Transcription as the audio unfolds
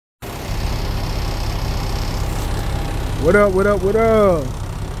What up, what up, what up?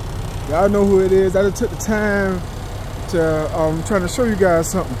 Y'all know who it is. I just took the time to trying to show you guys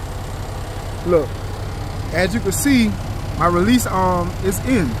something. Look, as you can see, my release arm is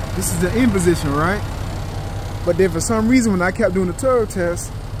in. This is the in position, right? But then for some reason, when I kept doing the tug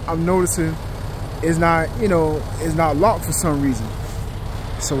test, I'm noticing it's not, you know, it's not locked for some reason.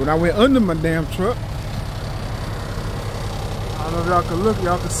 So when I went under my damn truck, I don't know if y'all can look,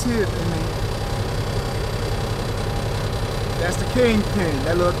 y'all can see it in there. That's the kingpin,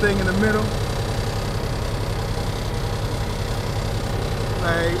 that little thing in the middle.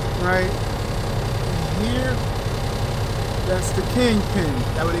 Right here, that's the kingpin.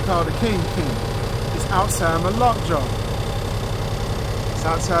 That's what they call the kingpin. It's outside my lockjaw. It's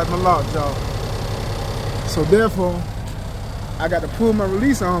outside my lockjaw. So therefore, I got to pull my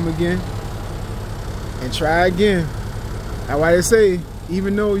release arm again and try again. That's why they say,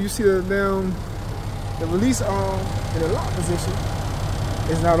 even though you see the release arm in the lock position,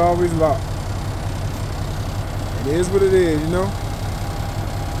 it's not always locked. It is what it is, you know?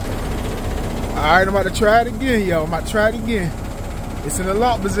 Alright, I'm about to try it again, y'all. I'm about to try it again. It's in the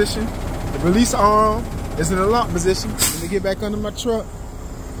lock position. The release arm is in the lock position. Let me get back under my truck.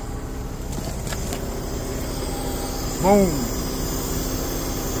 Boom.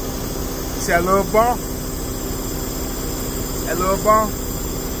 See that little bar? That little bar?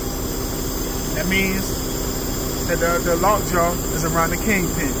 That means that the lockjaw is around the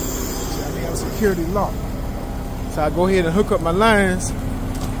kingpin. So I mean, a security lock. So I go ahead and hook up my lines,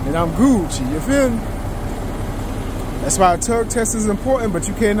 and I'm Gucci. You feel me? That's why a tug test is important, but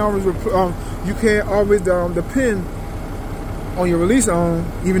you can't always depend on your release arm,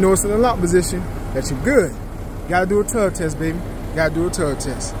 even though it's in the lock position, that you're good. You gotta do a tug test, baby. You gotta do a tug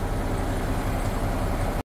test.